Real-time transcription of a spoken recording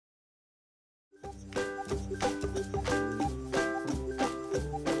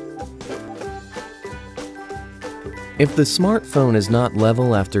If the smartphone is not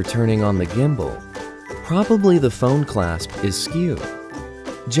level after turning on the gimbal, probably the phone clasp is skew.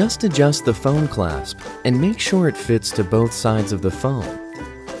 Just adjust the phone clasp and make sure it fits to both sides of the phone,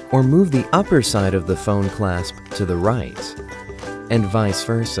 or move the upper side of the phone clasp to the right, and vice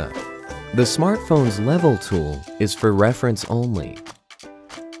versa. The smartphone's level tool is for reference only.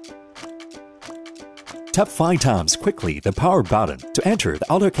 Tap 5 times quickly the power button to enter the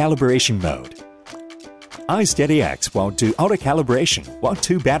auto-calibration mode. iSteady X will do auto-calibration while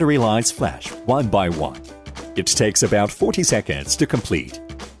 2 battery lines flash one by one. It takes about 40 seconds to complete.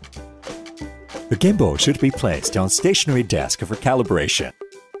 The gimbal should be placed on stationary desk for calibration.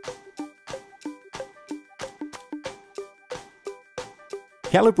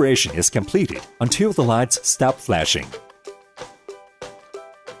 Calibration is completed until the lights stop flashing.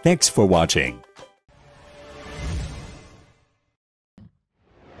 Thanks for watching.